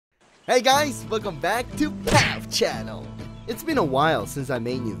Hey guys, welcome back to Powfe channel. It's been a while since I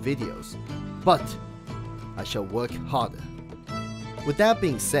made new videos, but I shall work harder. With that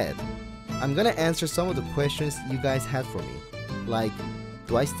being said, I'm gonna answer some of the questions you guys had for me, like,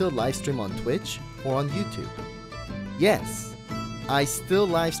 do I still live stream on Twitch or on YouTube? Yes, I still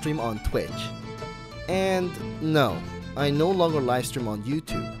live stream on Twitch. And no, I no longer live stream on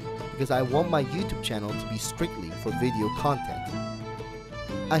YouTube because I want my YouTube channel to be strictly for video content.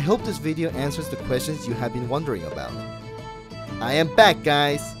 I hope this video answers the questions you have been wondering about. I am back,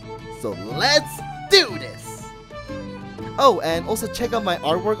 guys, so let's do this! Oh, and also check out my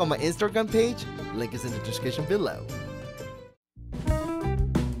artwork on my Instagram page, link is in the description below.